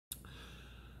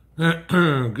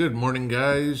Good morning,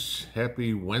 guys.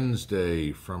 Happy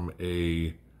Wednesday from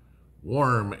a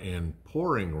warm and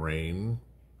pouring rain,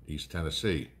 East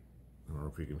Tennessee. I don't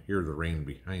know if you can hear the rain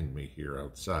behind me here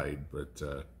outside, but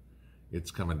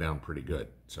it's coming down pretty good.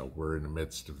 So we're in the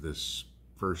midst of this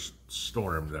first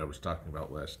storm that I was talking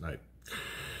about last night.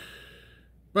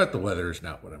 But the weather is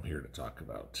not what I'm here to talk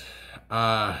about.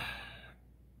 I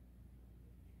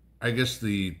guess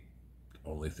the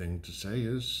only thing to say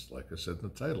is, like I said in the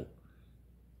title,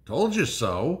 told you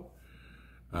so.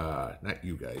 Not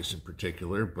you guys in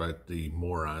particular, but the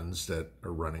morons that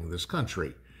are running this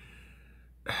country.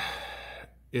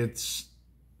 It's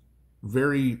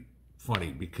very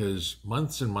funny because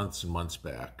months and months and months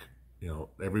back,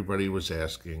 everybody was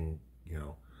asking,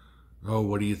 oh,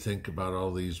 what do you think about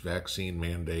all these vaccine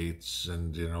mandates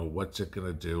and, what's it going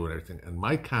to do and everything. And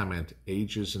my comment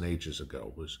ages and ages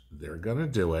ago was, they're going to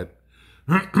do it.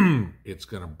 It's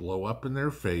going to blow up in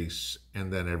their face,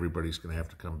 and then everybody's going to have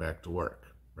to come back to work,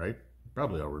 right?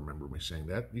 Probably all remember me saying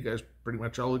that. You guys pretty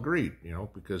much all agreed,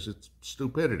 because it's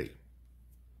stupidity.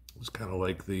 It's kind of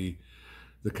like the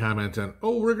comment on,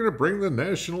 oh, we're going to bring the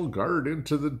National Guard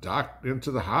into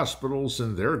the hospitals,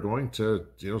 and they're going to,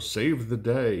 save the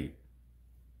day.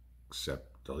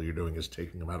 Except all you're doing is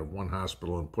taking them out of one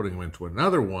hospital and putting them into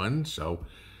another one, so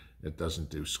it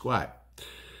doesn't do squat.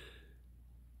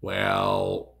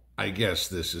 Well, I guess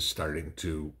this is starting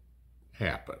to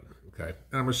happen, okay?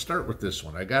 And I'm going to start with this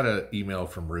one. I got an email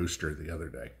from Rooster the other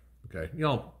day, okay? You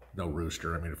all know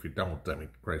Rooster. If you don't,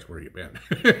 Christ, where you been?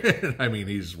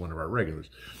 He's one of our regulars.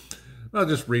 I'll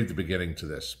just read the beginning to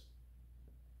this.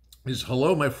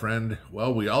 Hello, my friend.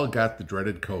 Well, we all got the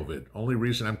dreaded COVID. Only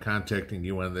reason I'm contacting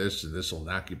you on this, and this will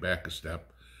knock you back a step.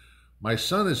 My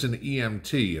son is an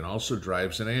EMT and also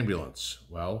drives an ambulance.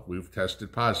 Well, we've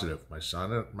tested positive. My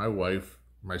son and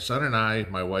I,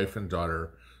 my wife and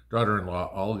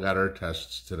daughter-in-law all got our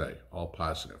tests today, all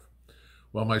positive.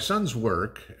 Well, my son's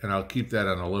work, and I'll keep that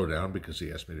on a lowdown because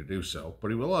he asked me to do so,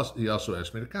 but he also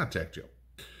asked me to contact you.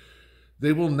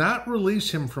 They will not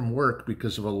release him from work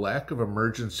because of a lack of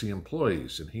emergency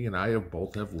employees, and he and I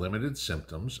both have limited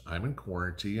symptoms. I'm in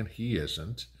quarantine and he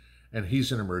isn't, and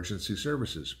he's in emergency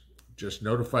services. Just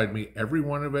notified me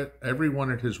everyone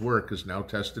at his work is now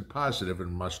tested positive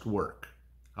and must work.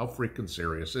 How freaking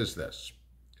serious is this?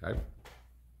 Okay.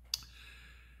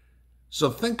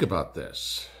 So think about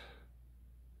this.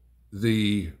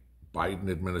 The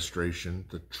Biden administration,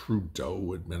 the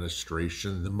Trudeau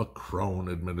administration, the Macron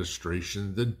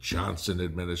administration, the Johnson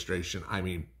administration,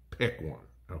 pick one,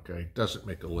 okay? Doesn't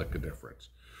make a lick of difference.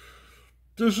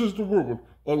 This is the world,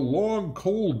 a long,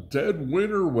 cold, dead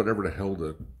winter, whatever the hell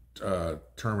the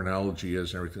terminology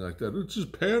is and everything like that. It's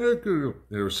just panic.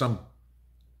 There was some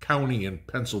county in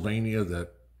Pennsylvania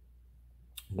that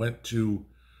went to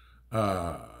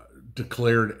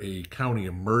declared a county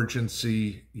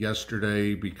emergency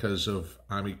yesterday because of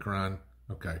Omicron.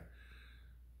 Okay.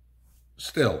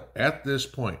 Still, at this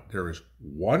point, there is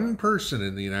one person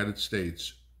in the United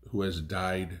States who has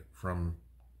died from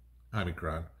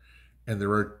Omicron, and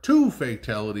there are 2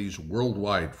 fatalities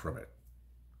worldwide from it.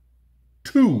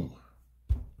 2.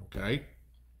 Okay?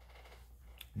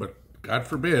 But God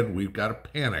forbid we've got to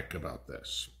panic about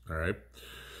this. All right?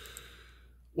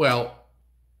 Well,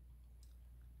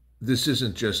 this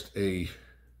isn't just a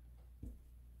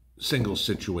single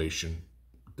situation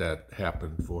that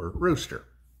happened for Rooster.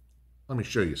 Let me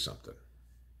show you something.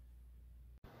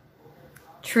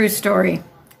 True story.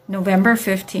 November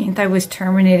 15th, I was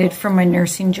terminated from my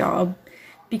nursing job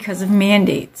because of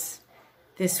mandates.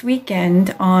 This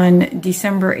weekend, on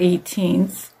December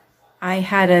 18th, I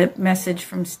had a message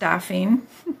from staffing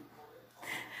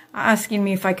asking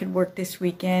me if I could work this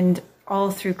weekend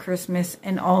all through Christmas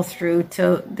and all through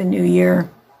till the new year.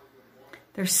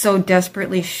 They're so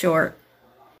desperately short.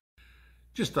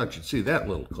 Just thought you'd see that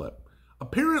little clip.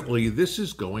 Apparently, this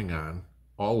is going on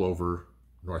all over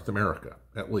North America,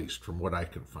 at least from what I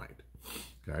can find.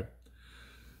 Okay.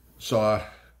 Saw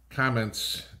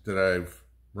comments that I've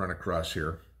run across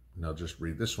here, and I'll just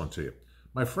read this one to you.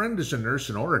 My friend is a nurse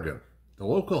in Oregon. The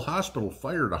local hospital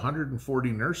fired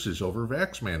 140 nurses over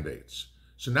vax mandates.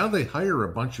 So now they hire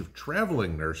a bunch of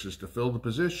traveling nurses to fill the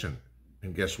position.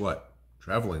 And guess what?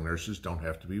 Traveling nurses don't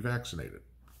have to be vaccinated.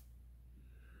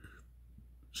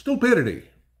 Stupidity.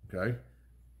 Okay.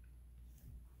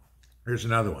 Here's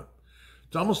another one.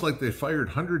 It's almost like they fired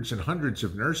hundreds and hundreds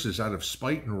of nurses out of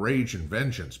spite and rage and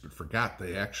vengeance, but forgot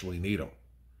they actually need them.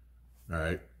 All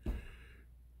right.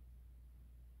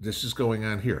 This is going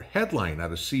on here. Headline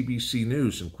out of CBC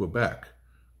News in Quebec.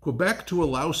 Quebec to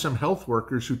allow some health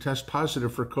workers who test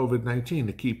positive for COVID-19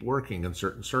 to keep working in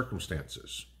certain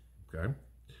circumstances. Okay.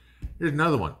 Here's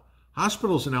another one.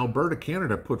 Hospitals in Alberta,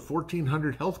 Canada put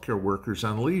 1,400 healthcare workers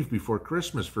on leave before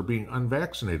Christmas for being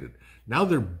unvaccinated. Now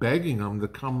they're begging them to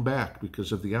come back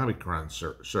because of the Omicron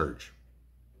surge.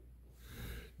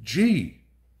 Gee,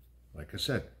 like I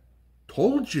said,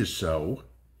 told you so.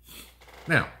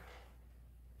 Now,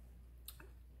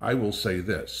 I will say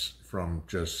this from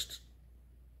just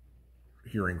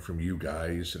hearing from you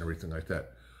guys and everything like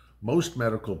that. Most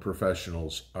medical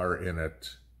professionals are in it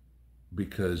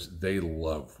because they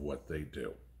love what they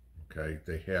do, okay?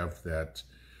 They have that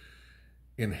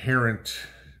inherent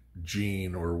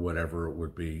gene or whatever it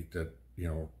would be that, you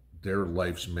know, their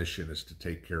life's mission is to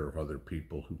take care of other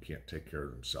people who can't take care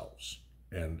of themselves.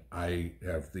 And I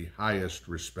have the highest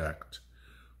respect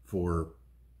for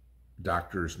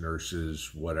doctors,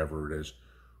 nurses, whatever it is,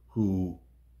 who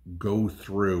go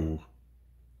through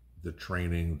the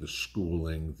training, the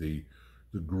schooling, the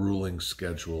grueling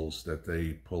schedules that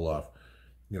they pull off.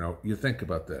 You know, you think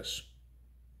about this.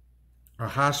 A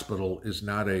hospital is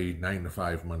not a 9 to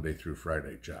 5 Monday through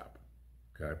Friday job,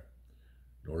 okay?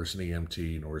 Nor is an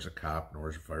EMT, nor is a cop, nor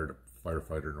is a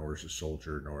firefighter, nor is a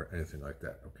soldier, nor anything like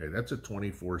that, okay? That's a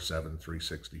 24/7,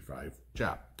 365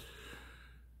 job.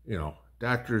 You know,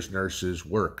 doctors, nurses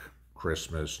work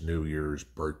Christmas, New Year's,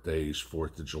 birthdays,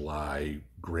 4th of July,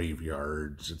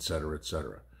 graveyards, et cetera, et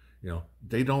cetera. You know,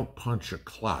 they don't punch a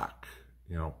clock.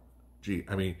 You know, gee,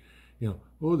 I mean, you know,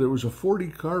 oh, there was a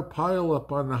 40-car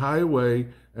pileup on the highway,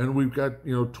 and we've got,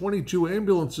 you know, 22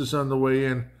 ambulances on the way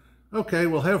in. Okay,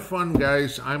 well, have fun,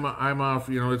 guys. I'm off.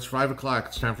 You know, it's 5 o'clock.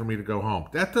 It's time for me to go home.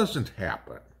 That doesn't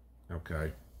happen,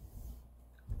 okay?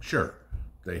 Sure,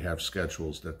 they have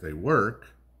schedules that they work,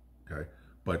 okay?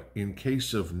 But in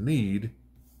case of need,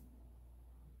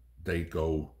 they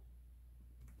go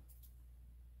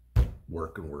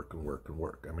work and work and work and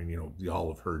work. I mean, you know,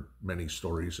 y'all have heard many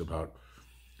stories about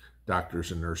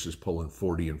doctors and nurses pulling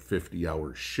 40 and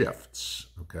 50-hour shifts,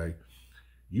 okay?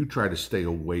 You try to stay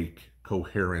awake,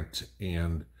 coherent,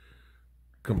 and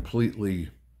completely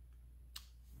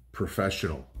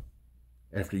professional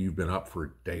after you've been up for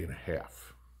a day and a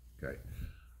half, okay?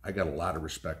 I got a lot of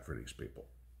respect for these people.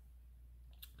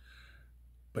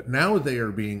 But now they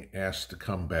are being asked to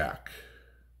come back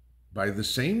by the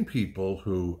same people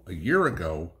who a year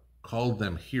ago called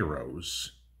them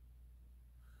heroes,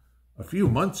 a few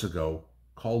months ago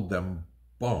called them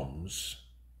bums,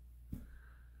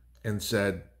 and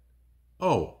said,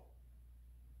 oh,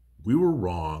 we were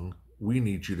wrong, we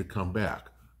need you to come back.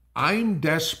 I'm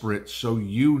desperate, so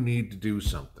you need to do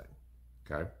something,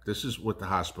 okay? This is what the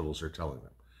hospitals are telling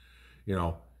them. You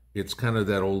know, it's kind of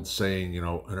that old saying, you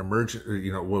know, an emergent,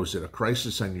 you know, what was it? A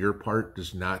crisis on your part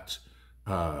does not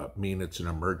mean it's an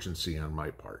emergency on my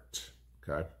part,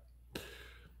 okay?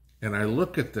 And I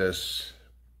look at this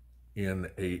in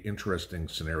a interesting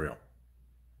scenario.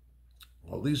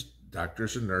 All these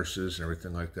doctors and nurses and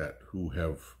everything like that who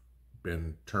have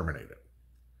been terminated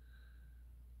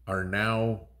are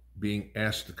now being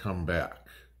asked to come back.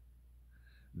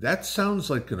 That sounds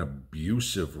like an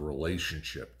abusive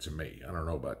relationship to me. I don't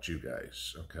know about you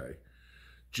guys, okay?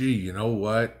 Gee, you know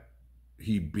what?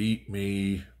 He beat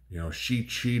me, you know, she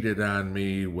cheated on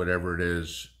me, whatever it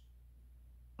is.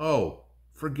 Oh,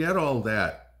 forget all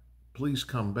that. Please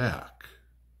come back.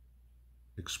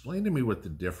 Explain to me what the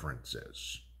difference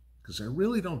is, because I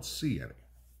really don't see any.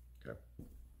 Okay.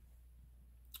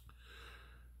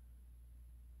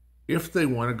 If they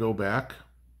want to go back,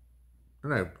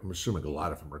 and I'm assuming a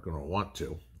lot of them are going to want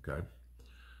to, okay,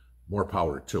 more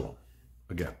power to them.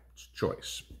 Again, it's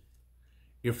choice.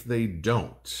 If they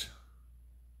don't,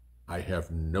 I have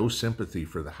no sympathy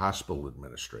for the hospital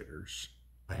administrators.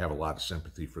 I have a lot of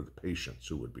sympathy for the patients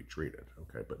who would be treated,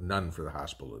 okay, but none for the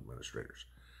hospital administrators.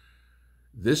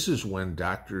 This is when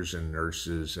doctors and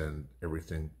nurses and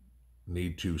everything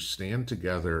need to stand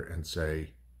together and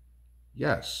say,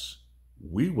 yes,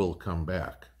 we will come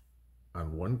back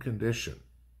on one condition.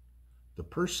 The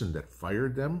person that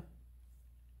fired them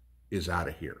is out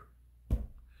of here,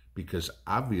 because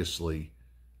obviously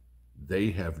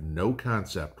they have no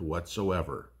concept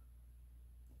whatsoever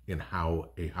in how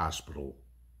a hospital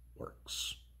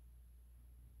works.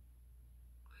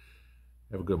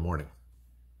 Have a good morning.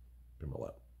 Pinball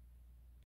out.